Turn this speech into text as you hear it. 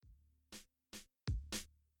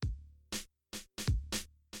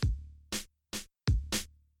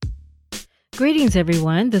Greetings,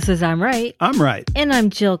 everyone. This is I'm Right. I'm Right. And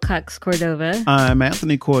I'm Jill Cox Cordova. I'm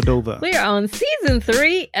Anthony Cordova. We are on Season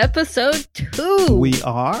 3, Episode 2. We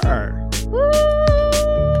are.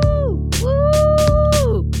 Woo!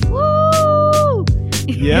 Woo! Woo!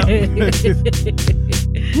 Yeah.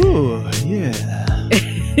 Ooh, yeah.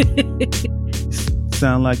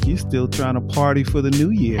 Sound like you still trying to party for the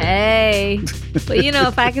new year. Hey. But you know,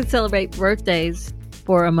 if I can celebrate birthdays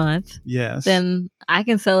for a month, yes, then I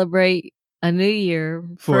can celebrate a new year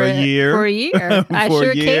for a year. For a year. I for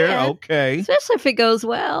sure a year. can. Okay. Especially if it goes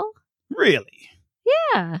well. Really?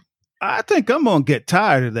 Yeah. I think I'm going to get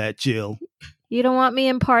tired of that, Jill. You don't want me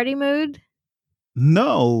in party mood?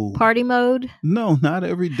 No. Party mode? No, not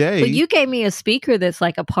every day. But you gave me a speaker that's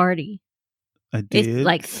like a party. I did. It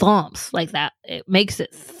like thumps like that. It makes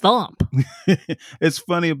it thump. It's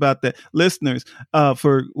funny about that. Listeners,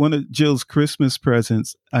 for one of Jill's Christmas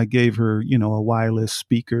presents, I gave her, a wireless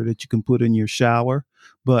speaker that you can put in your shower.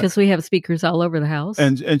 Because we have speakers all over the house.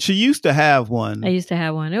 And she used to have one. I used to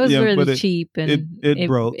have one. It was really cheap. And it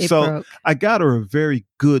broke. It so broke. I got her a very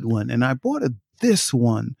good one. And I bought her this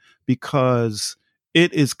one because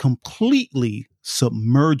it is completely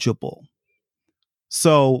submergible.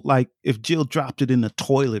 So, like, if Jill dropped it in the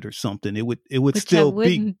toilet or something, it would Which still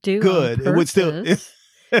be good. It would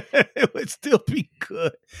still be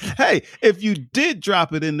good. Hey, if you did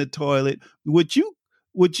drop it in the toilet, would you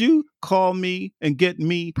call me and get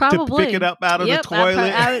me to pick it up out of the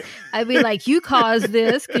toilet? I'd be like, you caused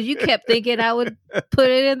this because you kept thinking I would put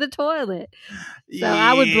it in the toilet. So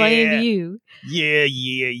I would blame you. Yeah.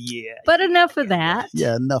 But enough of that.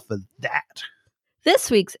 Yeah, enough of that. This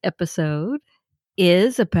week's episode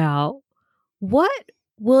is about what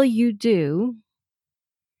will you do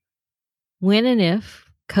when and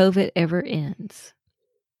if COVID ever ends.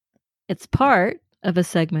 It's part of a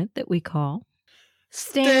segment that we call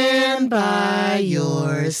Stand by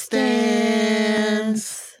your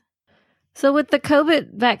stance. So with the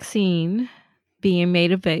COVID vaccine being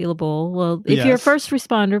made available, well, if you're a first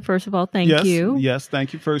responder, first of all, thank you. Yes,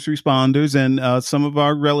 thank you, first responders. And some of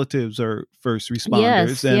our relatives are first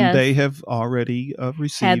responders, and they have already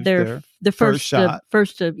received their first shot.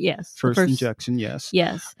 First injection, yes.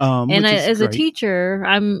 Yes. And as a teacher,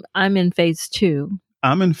 I'm in phase 2.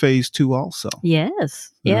 I'm in phase 2 also.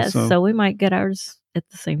 Yes. So we might get ours at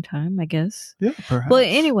the same time, I guess. Yeah, perhaps. Well,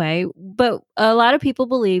 anyway, but a lot of people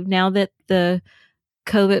believe now that the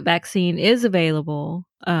COVID vaccine is available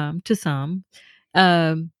to some,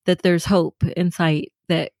 that there's hope in sight,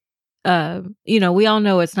 that, we all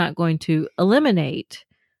know it's not going to eliminate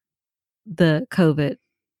the COVID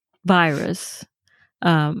virus.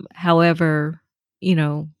 However,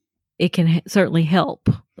 it can certainly help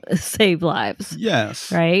save lives.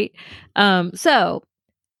 Yes. Right. So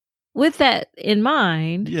with that in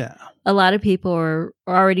mind, a lot of people are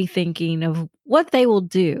already thinking of what they will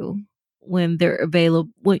do when they're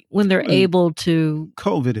available, when they're able to.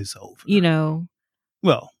 COVID is over.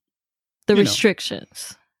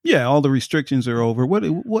 Restrictions. Yeah, all the restrictions are over.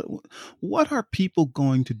 What are people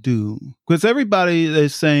going to do? Because everybody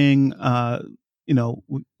is saying,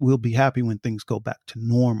 we'll be happy when things go back to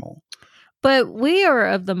normal. But we are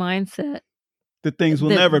of the mindset that things will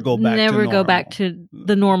never go back to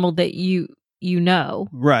the normal that you know.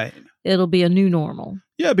 Right. It'll be a new normal.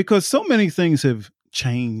 Yeah, because so many things have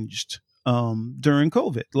changed during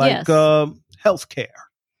COVID, like healthcare.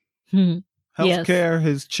 Healthcare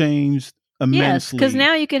has changed immensely. Yes, because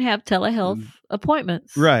now you can have telehealth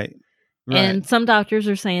appointments. Right. And some doctors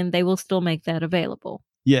are saying they will still make that available.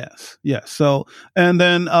 Yes. So, and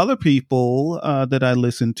then other people that I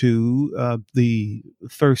listen to, the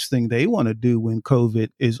first thing they want to do when COVID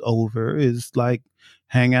is over is like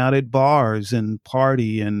hang out at bars and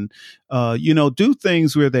party and, do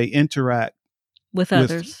things where they interact with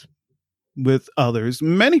others. With others,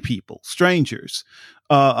 many people, strangers.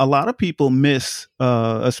 A lot of people miss,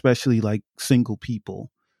 especially like single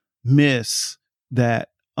people, miss that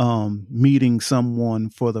meeting someone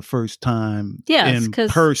for the first time in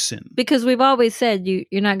person. Because we've always said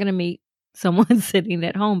you're not going to meet someone sitting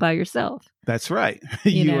at home by yourself. That's right.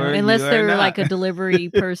 Unless they're like a delivery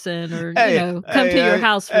person or come to your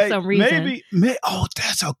house for some reason.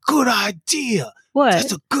 That's a good idea. What?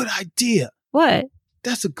 That's a good idea. What?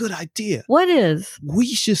 That's a good idea. What is? We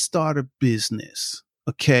should start a business,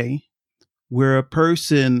 okay, where a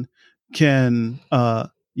person can,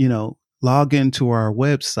 log into our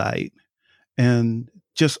website and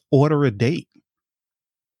just order a date.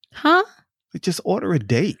 Huh? Just order a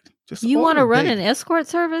date. You want to run an escort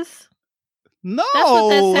service? No. That's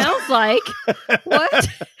what that sounds like. What?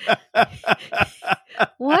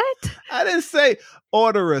 What? I didn't say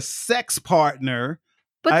order a sex partner.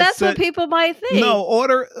 But that's what people might think. No,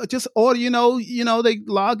 just order, they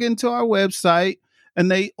log into our website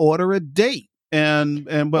and they order a date.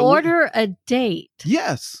 But order a date.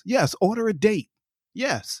 Yes, order a date.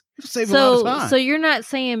 Yes. It'll save a lot of time. So you're not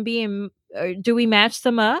saying do we match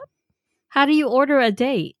them up? How do you order a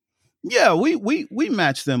date? Yeah, we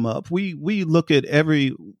match them up. We look at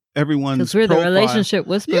everyone's because we're profile. The relationship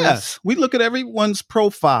whisperers. Yes, we look at everyone's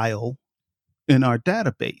profile in our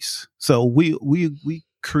database. So we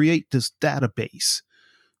create this database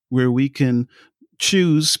where we can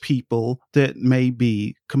choose people that may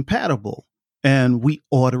be compatible, and we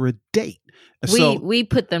order a date. We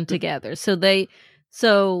put them together.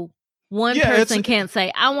 So one person can't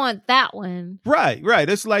say, I want that one. Right.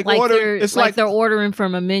 It's like they're ordering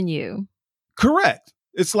from a menu. Correct.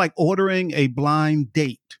 It's like ordering a blind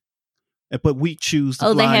date. But we choose the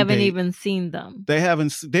blind date. They haven't even seen them. They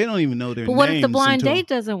don't even know their names. But what if the blind date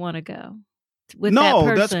doesn't want to go with that person?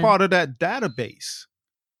 No, that's part of that database.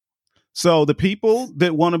 So the people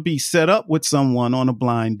that want to be set up with someone on a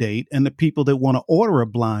blind date and the people that want to order a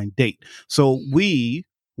blind date. So we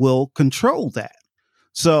will control that.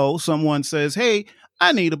 So someone says, hey,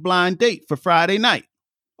 I need a blind date for Friday night.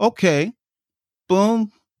 Okay,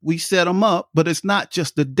 boom, we set them up. But it's not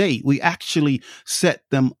just a date. We actually set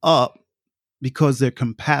them up because they're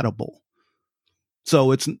compatible.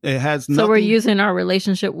 So it has nothing. So we're using our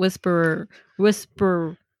relationship whisperer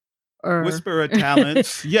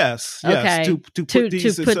talents. Yes. Okay. To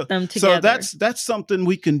put them together. So that's something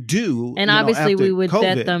we can do. And obviously we would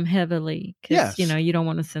vet them heavily. Yes. You don't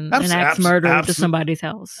want to send an axe murderer to somebody's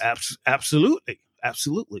house. Absolutely.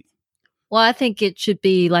 Well, I think it should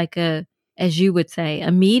be like as you would say,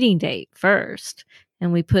 a meeting date first.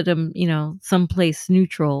 And we put them, someplace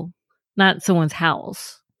neutral, not someone's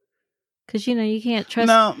house. Because, you can't trust.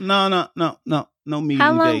 No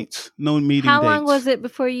meeting dates. No meeting dates. How long was it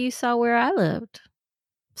before you saw where I lived?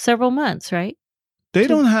 Several months, right? They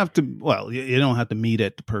don't have to. Well, you don't have to meet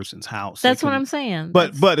at the person's house. That's what I'm saying.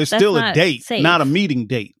 But it's still a date, safe. Not a meeting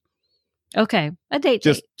date. Okay, a date.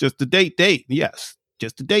 Just a date. Yes,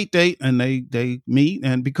 just a date, and they meet.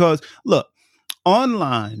 And because look,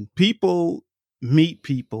 online people meet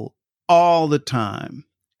people all the time,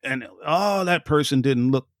 and that person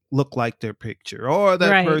didn't look like their picture, or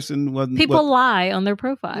that person wasn't. People lie on their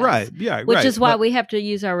profiles, right? Yeah, which is why we have to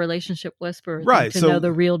use our relationship whisperer to know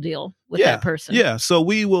the real deal with that person. Yeah, so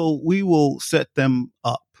we will set them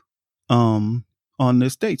up on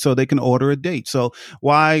this date, so they can order a date. So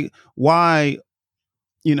why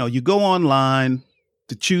you go online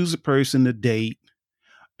to choose a person to date,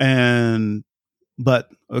 but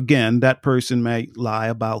again, that person may lie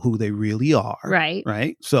about who they really are.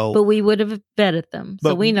 Right. So, but we would have vetted them,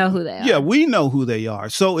 so we know who they are. Yeah, we know who they are.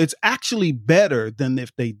 So it's actually better than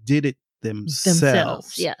if they did it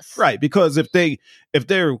themselves. Yes. Right. Because if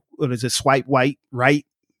they're swipe right?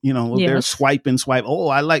 They're swipe. Oh,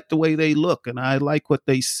 I like the way they look and I like what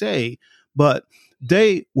they say, but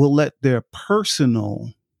they will let their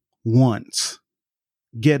personal wants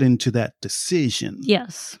get into that decision.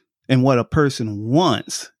 Yes. And what a person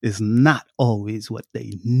wants is not always what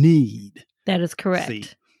they need. That is correct. See?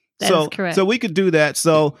 That is correct. So we could do that.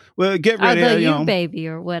 So we'll get ready. Although you, baby,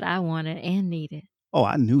 are what I wanted and needed. Oh,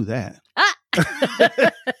 I knew that.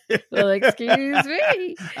 Well, excuse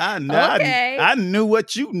me. I knew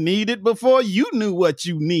what you needed before you knew what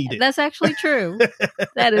you needed. That's actually true.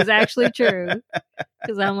 That is actually true.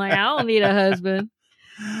 Because I'm like, I don't need a husband.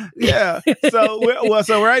 Yeah. So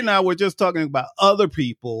right now we're just talking about other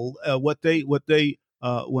people, what they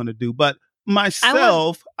want to do. But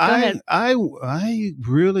myself, I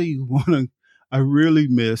really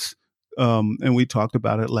miss. And we talked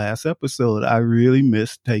about it last episode. I really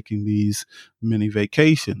miss taking these mini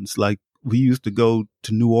vacations. Like we used to go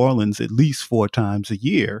to New Orleans at least 4 times a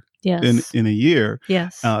year. Yes. In a year.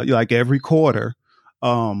 Yes. Like every quarter,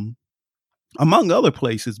 among other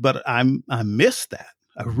places. But I miss that.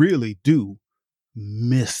 I really do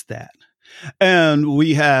miss that. And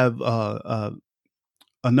we have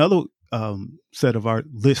another set of our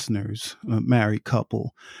listeners, a married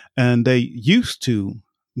couple, and they used to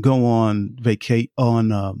go on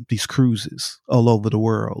these cruises all over the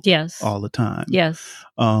world. Yes. All the time. Yes.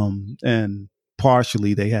 And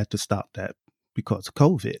partially they had to stop that because of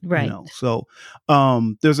COVID. Right. So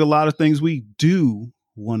there's a lot of things we do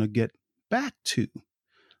want to get back to.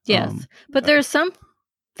 Yes. But there's some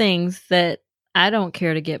things that I don't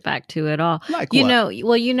care to get back to at all. Like what?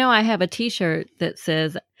 I have a t-shirt that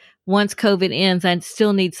says once COVID ends, I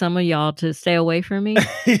still need some of y'all to stay away from me.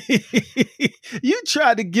 You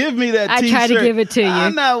tried to give me that I T-shirt. tried to give it to you,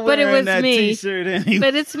 I'm not but it wearing was that me. T-shirt anyway.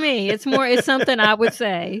 But it's me. It's something I would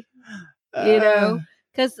say,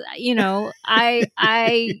 because I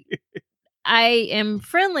am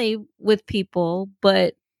friendly with people,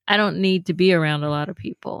 but I don't need to be around a lot of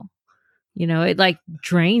people. It like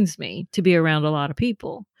drains me to be around a lot of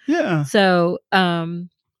people. Yeah. So I'm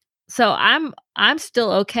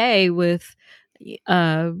still okay with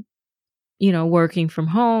working from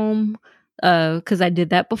home, because I did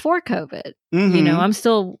that before COVID. Mm-hmm. I'm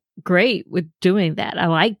still great with doing that. I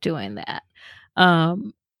like doing that.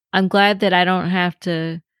 I'm glad that I don't have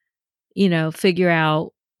to, figure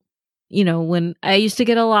out, when I used to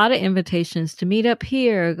get a lot of invitations to meet up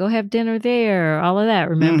here, go have dinner there, all of that,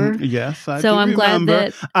 remember? Mm-hmm. Yes, I So do I'm remember.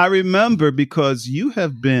 glad that I remember because you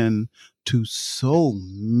have been to so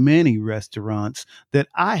many restaurants that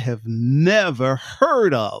I have never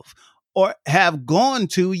heard of or have gone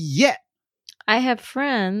to yet. I have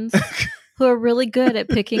friends who are really good at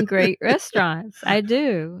picking great restaurants. I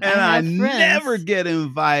do. And I friends, never get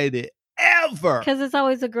invited, ever. because it's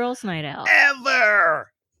always a girls' night out.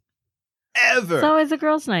 Ever. It's always a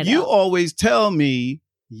girls' night out. You always tell me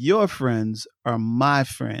your friends are my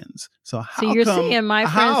friends. So you're saying my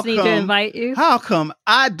friends need to invite you? How come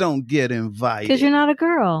I don't get invited? Because you're not a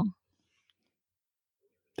girl.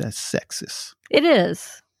 That's sexist. It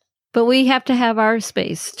is. But we have to have our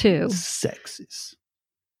space too. Sexist.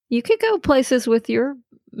 You could go places with your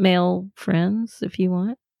male friends if you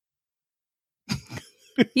want.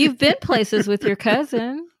 You've been places with your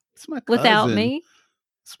cousin. It's my cousin. Without me.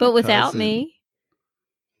 But without me.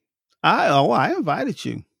 I invited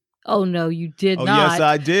you. Oh, no, you did not. Yes,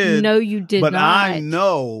 I did. No, you did but not. But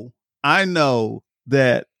I know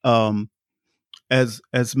that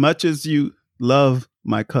as much as you love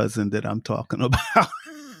my cousin that I'm talking about,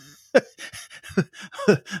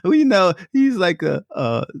 we know he's like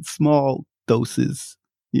a small doses.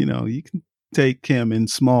 You can take him in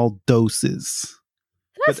small doses.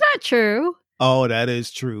 That's not true. Oh, that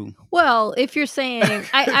is true. Well, if you're saying,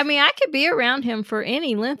 I mean, I could be around him for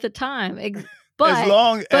any length of time, but as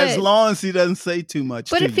long as he doesn't say too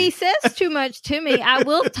much. But if he says too much to me, I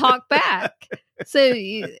will talk back. So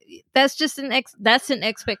that's just an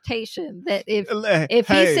expectation that if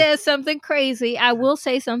he says something crazy, I will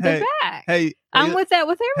say something back. I'm with that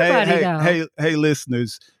with everybody though. Hey,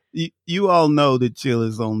 listeners, you all know that Jill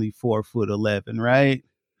is only 4'11", right?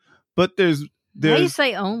 But there's how do you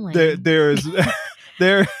say only? There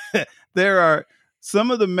are some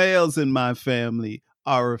of the males in my family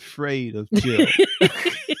are afraid of Jill.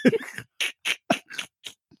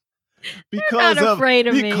 They're not afraid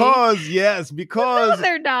of me. Because no,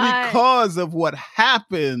 they're not. Because of what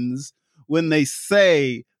happens when they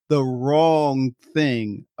say the wrong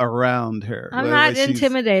thing around her. I'm not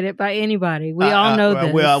intimidated by anybody. We all know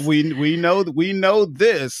this. Well, we know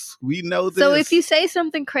this. We know this. So if you say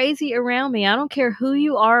something crazy around me, I don't care who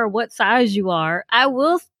you are or what size you are, I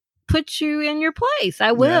will put you in your place.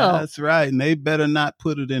 I will. Yeah, that's right. And they better not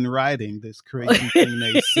put it in writing, this crazy thing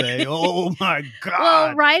they say. Oh my God.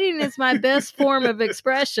 Well, writing is my best form of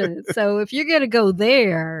expression. So if you're going to go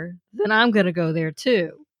there, then I'm going to go there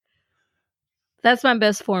too. That's my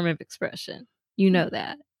best form of expression. You know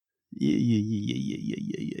that. Yeah.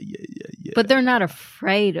 But they're not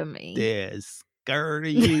afraid of me. They're scared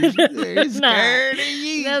of you. They're scared of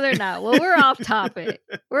you. No, they're not. Well, we're off topic.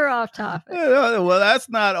 Well, that's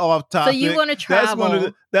not off topic. So you want to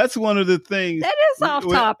travel. That's one of the things. That is off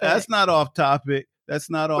topic. That's not off topic.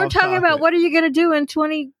 We're talking about what are you going to do in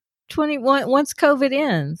 2021 once COVID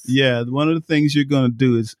ends? Yeah, one of the things you're going to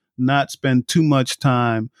do is not spend too much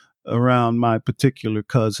time around my particular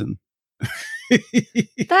cousin.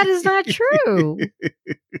 That is not true.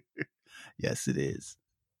 Yes, it is.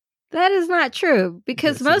 That is not true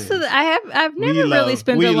because most of the I've never really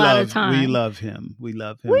spent a lot of time. We love him. We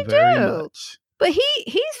very much. But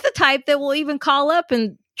he's the type that will even call up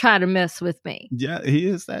and try to mess with me. Yeah, he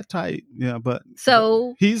is that type. Yeah, but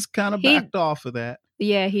he's kind of backed off of that.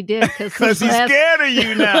 Yeah, he did because he's scared of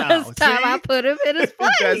you now. Last time I put him in his place.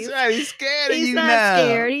 That's right. He's scared of you now. He's not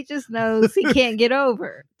scared. He just knows he can't get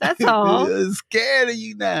over. That's all. He's scared of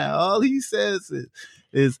you now. All he says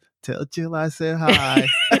is tell Jill I said hi.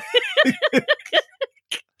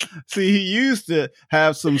 See, he used to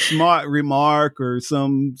have some smart remark or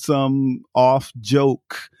some off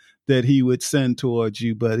joke that he would send towards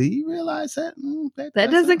you, but he realized that that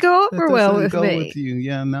doesn't go over well with me. With you.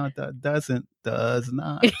 Yeah, no, that does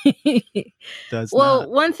not. Well,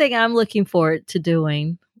 one thing I'm looking forward to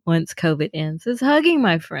doing once COVID ends is hugging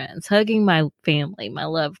my friends, hugging my family, my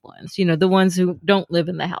loved ones, the ones who don't live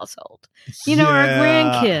in the household, our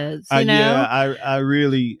grandkids, Yeah, I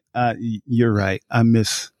really, you're right. I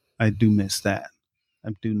do miss that.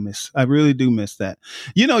 I really do miss that.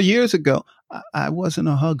 Years ago, I wasn't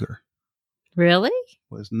a hugger. Really?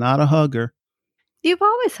 Was not a hugger. You've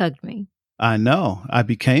always hugged me. I know. I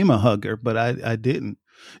became a hugger, but I didn't.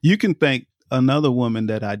 You can thank another woman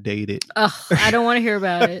that I dated. Oh, I don't want to hear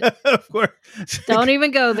about it. Of course. Don't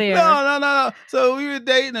even go there. No. So we were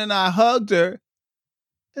dating and I hugged her.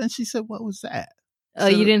 And she said, "What was that?" Oh,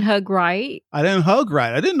 you didn't hug right? I didn't hug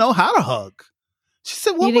right. I didn't know how to hug. She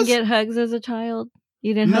said, "What You didn't get hugs as a child?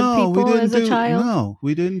 You didn't hug people we didn't as a child? No,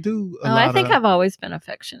 we didn't do a lot I think I've always been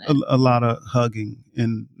affectionate. A lot of hugging.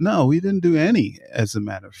 And no, we didn't do any, as a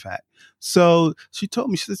matter of fact. So she told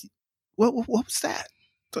me, she says, what was that?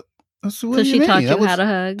 So she taught you how to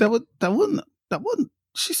hug? That wasn't,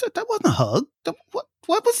 she said, that wasn't a hug.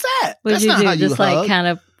 What was that? What did you do? Just hug. Like kind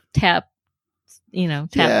of tap them on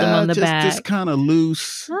the back. Just kind of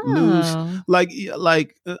loose. Like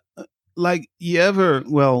you ever,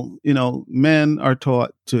 men are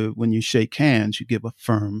taught to, when you shake hands, you give a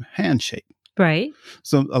firm handshake. Right.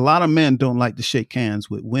 So a lot of men don't like to shake hands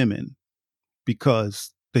with women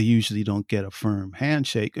because they usually don't get a firm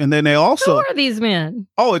handshake. And then they also, who are these men?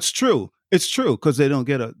 Oh, it's true. It's true. Cause they don't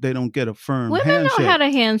get a firm Women handshake. know how to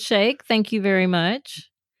handshake. Thank you very much.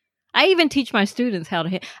 I even teach my students how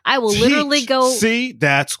to I will literally go.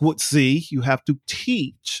 You have to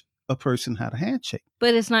teach a person how to handshake.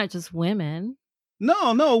 But it's not just women.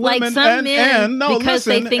 No, women. Like some men, because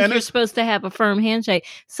listen, they think you're supposed to have a firm handshake,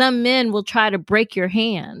 some men will try to break your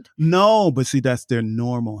hand. No, but see, that's their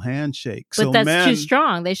normal handshake. But that's too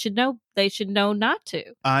strong. They should know not to.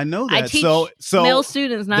 I know that. I teach male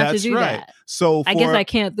students not to do that. So I guess I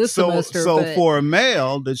can't this semester. So for a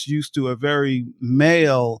male that's used to a very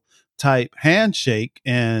male type handshake,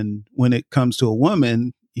 and when it comes to a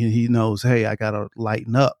woman, he knows, hey, I got to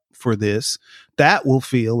lighten up for this. That will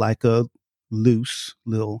feel like a loose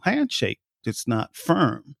little handshake. It's not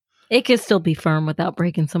firm. It can still be firm without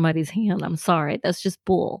breaking somebody's hand. I'm sorry. That's just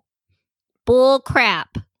bull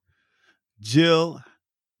crap. Jill,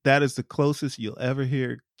 that is the closest you'll ever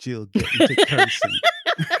hear Jill get into cursing.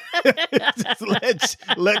 Just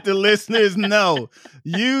let the listeners know.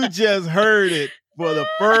 You just heard it for the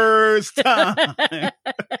first time.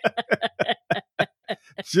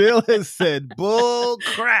 Jill has said bull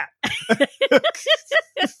crap.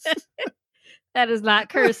 That is not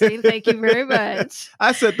cursing. Thank you very much.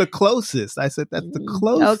 I said the closest. I said that's the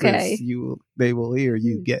closest they will hear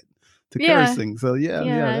you get to cursing. So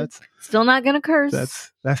yeah, that's still not going to curse. That's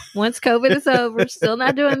once COVID is over, still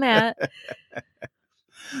not doing that.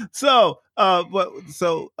 So, that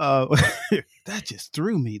just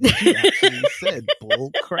threw me that you actually said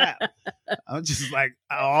bull crap. I'm just like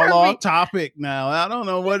all off topic now. I don't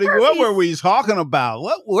know what were we talking about?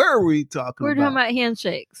 What were we talking We're about? talking about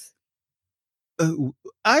handshakes.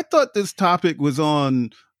 I thought this topic was on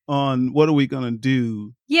what are we going to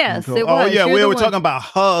do? Yes, it was. Oh yeah, we were talking about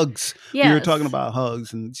hugs. Yes. We were talking about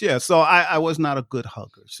hugs, and so I was not a good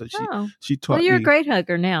hugger. So she taught me. Well, you're a great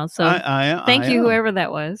hugger now. So I am. Thank you, whoever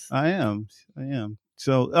that was. I am.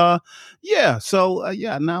 So now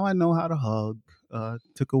I know how to hug.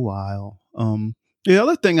 Took a while. The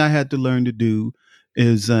other thing I had to learn to do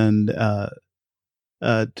is to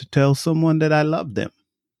tell someone that I love them.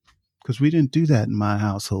 Because we didn't do that in my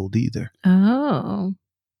household either. Oh.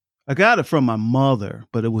 I got it from my mother,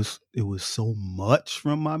 but it was so much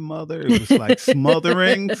from my mother. It was like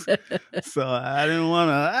smotherings. So I didn't want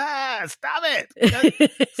to, stop it.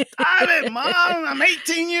 Stop it, Mom. I'm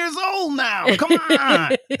 18 years old now. Come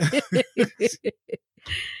on.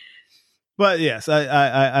 But yes,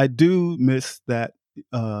 I do miss that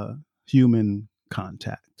human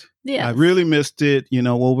contact. Yeah, I really missed it,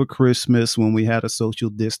 over Christmas when we had a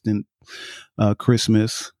social distant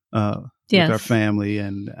Christmas with our family,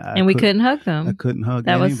 and we couldn't hug them. I couldn't hug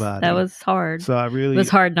anybody. That was hard. So it was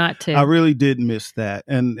hard not to. I really did miss that,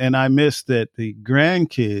 and I missed that the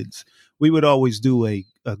grandkids. We would always do a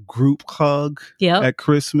group hug at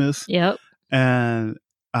Christmas. Yep, and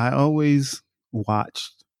I always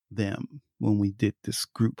watched them when we did this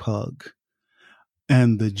group hug,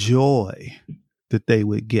 and the joy that they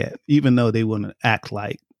would get, even though they wouldn't act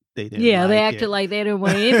like they didn't. Yeah, they acted like they didn't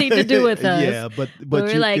want anything to do with us. Yeah, but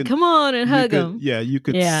we're like, come on and hug them. Yeah, you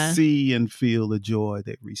could see and feel the joy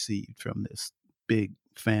they received from this big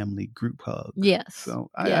family group hug. Yes.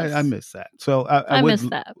 So I miss that. So I would miss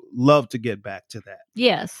that. Love to get back to that.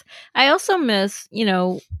 Yes. I also miss,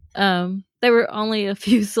 there were only a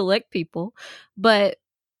few select people, but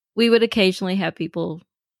we would occasionally have people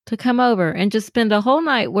to come over and just spend a whole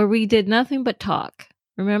night where we did nothing but talk.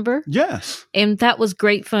 Remember? Yes. And that was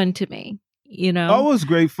great fun to me, Oh, it was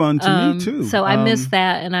great fun to me too. So I miss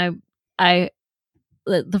that. And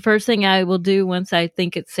the first thing I will do once I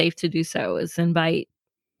think it's safe to do so is invite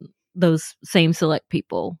those same select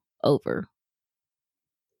people over.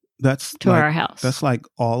 That's to our house. That's like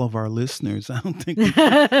all of our listeners. I don't think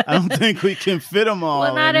we can fit them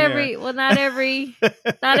all. Not every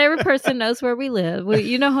person knows where we live.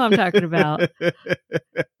 You know who I'm talking about.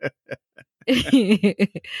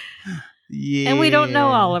 Yeah. And we don't know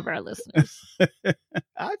all of our listeners.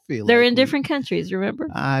 I feel they're like in different countries, remember?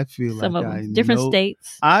 I feel some like of them, different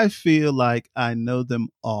states. I feel like I know them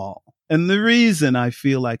all. And the reason I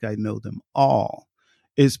feel like I know them all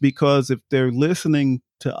is because if they're listening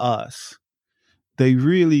to us, they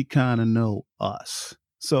really kind of know us.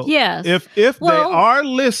 So yes. if they are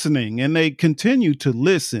listening and they continue to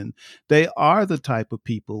listen, they are the type of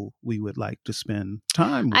people we would like to spend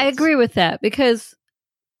time with. I agree with that because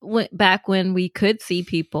back when we could see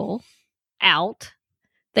people out,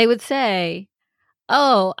 they would say,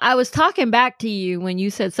 "Oh, I was talking back to you when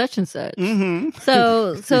you said such and such." Mm-hmm.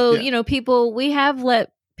 So yeah. People, we have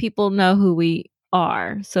let people know who we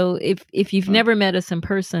are. So if you've never met us in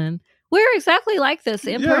person, we're exactly like this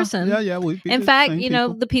in person. Yeah. In fact,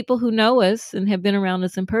 the people who know us and have been around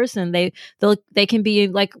us in person, they can be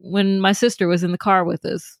like when my sister was in the car with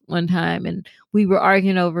us one time, and we were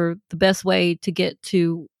arguing over the best way to get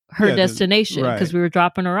to her destination because we were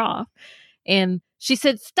dropping her off, and she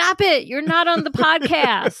said, "Stop it! You're not on the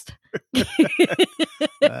podcast."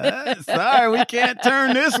 Sorry, we can't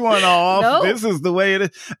turn this one off. Nope. This is the way it is.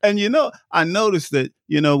 And I noticed that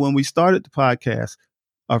when we started the podcast,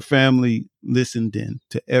 our family listened in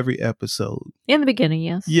to every episode. In the beginning,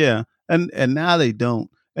 yes. Yeah. And now they don't.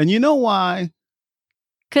 And you know why?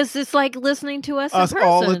 Because it's like listening to us in person.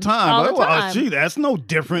 All the time. Gee, that's no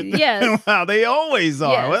different than how they always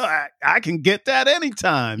are. Yes. Well, I can get that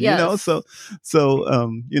anytime, yes. So,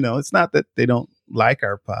 it's not that they don't like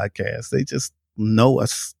our podcast. They just know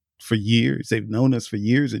us for years. They've known us for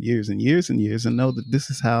years and years and years and years and know that this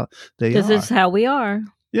is how they are. This is how we are.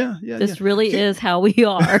 Yeah. This really is how we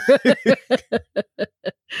are.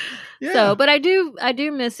 Yeah. So, but I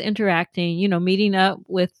do miss interacting, meeting up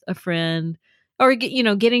with a friend or,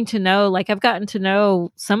 getting to know, like I've gotten to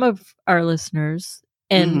know some of our listeners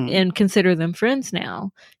and consider them friends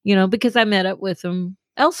now, because I met up with them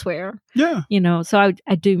elsewhere. Yeah. So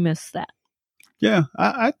I do miss that. Yeah.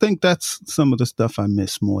 I think that's some of the stuff I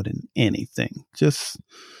miss more than anything. Just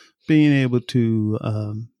being able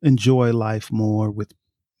to enjoy life more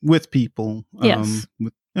with people. Yes.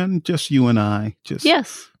 And just you and I.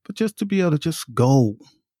 Yes. But just to be able to just go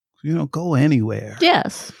anywhere.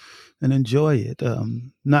 Yes. And enjoy it.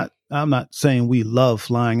 I'm not saying we love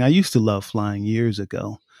flying. I used to love flying years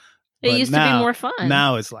ago. It used to be more fun.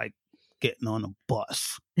 Now it's like getting on a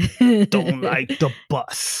bus. Don't like the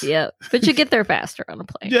bus. Yeah. But you get there faster on a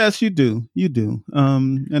plane. Yes, you do. You do.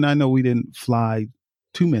 And I know we didn't fly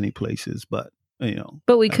too many places, but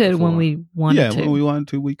but we could when we wanted to. Yeah, when we wanted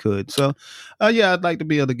to, we could. So, I'd like to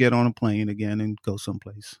be able to get on a plane again and go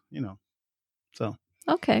someplace, So.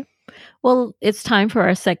 Okay. Well, it's time for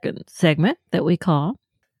our second segment that we call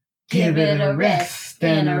Give It a Rest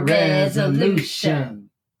and a Resolution.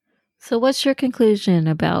 So what's your conclusion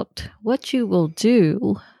about what you will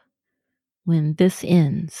do when this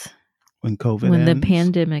ends? When COVID ends? When the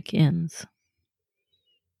pandemic ends?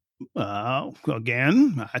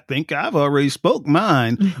 Again, I think I've already spoke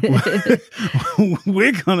mine.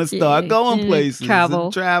 We're going to start going places,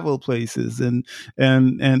 travel places, and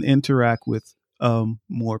interact with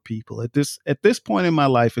more people. At this point in my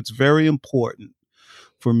life, it's very important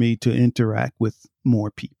for me to interact with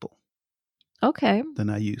more people. Okay.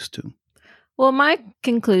 Than I used to. Well, my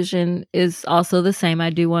conclusion is also the same.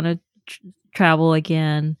 I do want to travel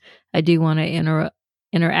again. I do want to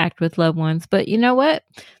interact with loved ones. But you know what?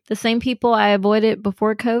 The same people I avoided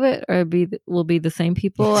before COVID will be the same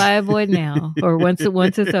people I avoid now, or once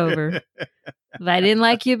it's over. If I didn't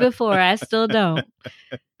like you before, I still don't.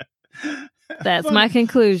 That's my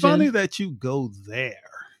conclusion. Funny that you go there.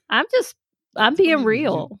 I'm being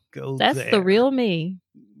real. That's there. The real me.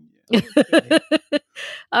 Okay.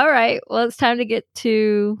 All right. Well, it's time to get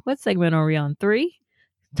to, what segment are we on? 3?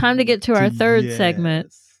 Time to get to our third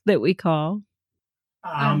segment that we call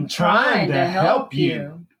I'm trying to help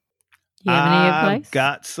you. You have any advice? I've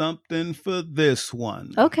got something for this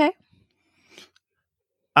one. Okay.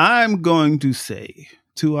 I'm going to say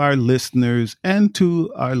to our listeners and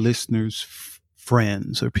to our listeners'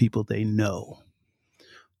 friends or people they know,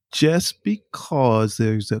 just because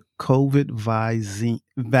there's a COVID vaccine.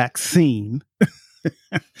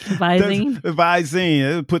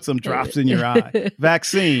 Visine. It put some drops in your eye.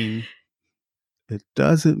 Vaccine. It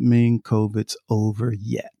doesn't mean COVID's over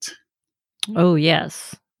yet. Oh,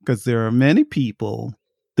 yes. Because there are many people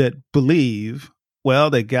that believe, well,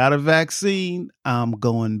 they got a vaccine. I'm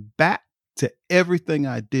going back to everything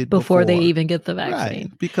I did before they even get the vaccine.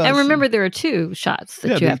 Right, because, and remember, there are 2 shots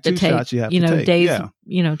that you have to take. Days. Yeah.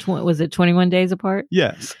 Was it 21 days apart?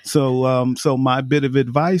 Yes. So, my bit of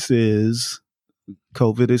advice is,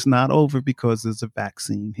 COVID is not over because there's a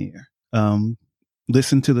vaccine here.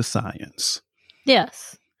 Listen to the science.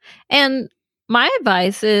 Yes. And my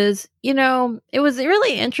advice is, it was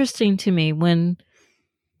really interesting to me when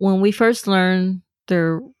we first learned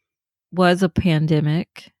there was a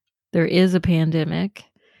pandemic, there is a pandemic,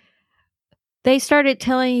 they started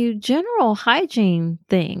telling you general hygiene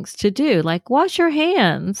things to do, like wash your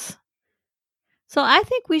hands. So I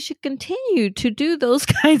think we should continue to do those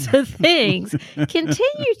kinds of things.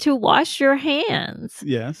 Continue to wash your hands.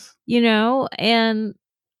 Yes. And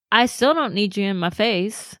I still don't need you in my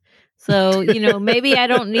face. So, maybe I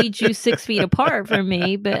don't need you 6 feet apart from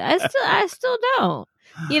me, but I still don't.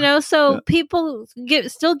 So people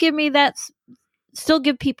still give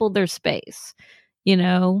people their space,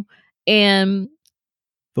 and.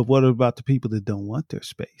 But what about the people that don't want their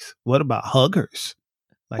space? What about huggers?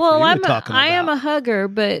 I am a hugger,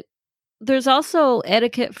 but there's also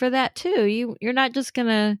etiquette for that too. You're not just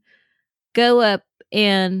gonna go up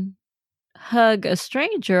and hug a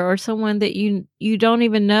stranger or someone that you don't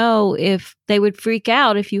even know if they would freak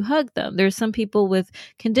out if you hug them. There's some people with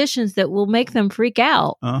conditions that will make them freak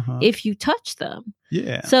out if you touch them.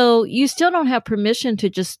 Yeah. So you still don't have permission to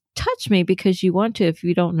just touch me because you want to if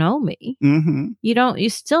you don't know me. Mm-hmm. You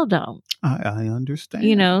still don't. I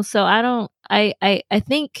understand. So I don't. I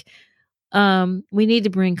think we need to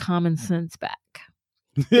bring common sense back.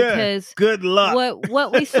 Because good luck.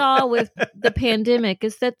 What we saw with the pandemic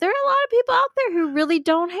is that there are a lot of people out there who really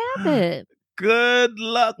don't have it. Good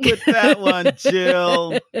luck with that one,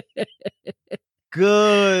 Jill.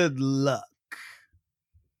 Good luck.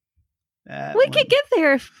 We could get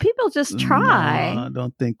there if people just try. No, I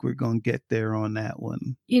don't think we're going to get there on that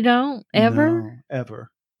one. You don't? Ever? No,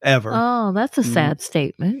 ever. Oh, that's a sad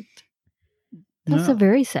statement. That's a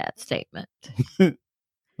very sad statement.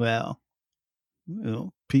 Well,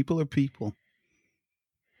 people are people.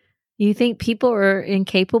 You think people are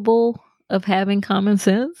incapable of having common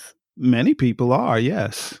sense? Many people are,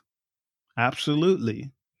 yes.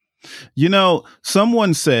 Absolutely.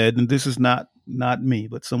 Someone said, and this is not me,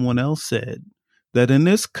 but someone else said, that in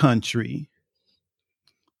this country,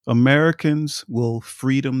 Americans will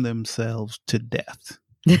freedom themselves to death.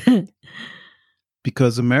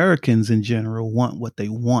 Because Americans in general want what they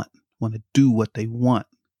want to do what they want,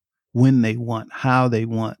 when they want, how they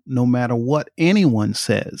want, no matter what anyone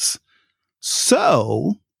says.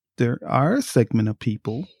 So there are a segment of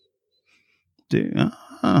people,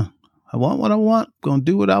 I want what I want, going to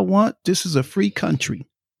do what I want. This is a free country.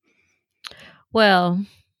 Well,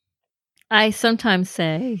 I sometimes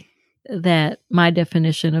say that my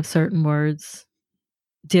definition of certain words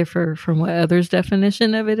differ from what others'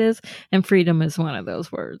 definition of it is, and freedom is one of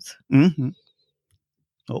those words. Mm-hmm.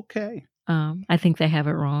 Okay. I think they have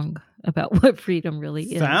it wrong about what freedom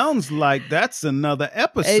really is. Sounds like that's another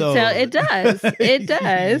episode. It does. It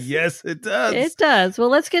does. Yes, it does. It does. Well,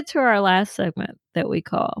 let's get to our last segment that we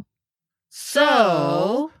call.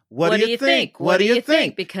 So, what do you think? What do you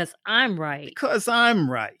think? Because I'm right. Because I'm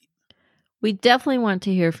right. We definitely want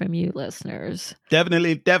to hear from you, listeners.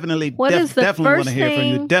 Definitely. What is the definitely first want to hear from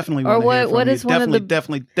you. Definitely want to hear from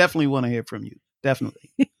you. Definitely want to hear from you. Definitely.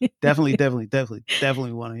 definitely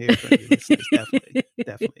want to hear from you, listeners.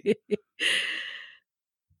 Definitely.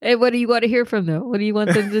 Hey, what do you want to hear from them? What do you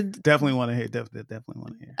want them to definitely want to hear? Definitely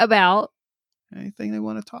want to hear about anything they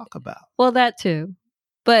want to talk about. Well, that too,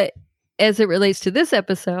 but as it relates to this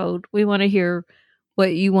episode, we want to hear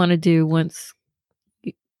what you want to do once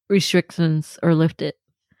restrictions are lifted.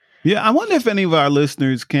 Yeah, I wonder if any of our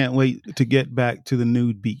listeners can't wait to get back to the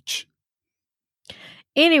nude beach.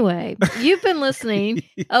 Anyway, you've been listening.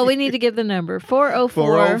 Oh, we need to give the number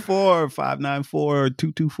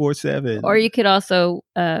 404-594-2247. Or you could also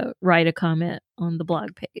write a comment on the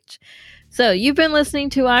blog page. So you've been listening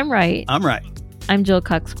to I'm Right. I'm Right. I'm Jill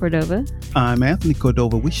Cox Cordova. I'm Anthony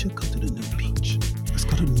Cordova. We should go to the nude beach. Let's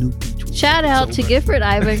go to the nude beach. Shout out to Gifford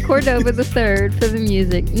Ivan Cordova III for the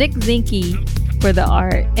music, Nick Zinke for the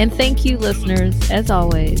art, and thank you, listeners, as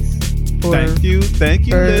always. Thank you,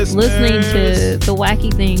 for listeners. listening to the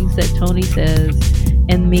wacky things that Tony says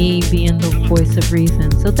and me being the voice of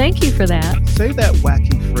reason. So thank you for that. Say that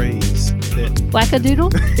wacky phrase.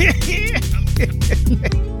 Wackadoodle?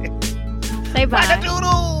 Say bye.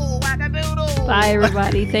 Wackadoodle! Wackadoodle! Bye,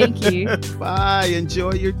 everybody. Thank you. Bye.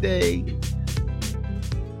 Enjoy your day.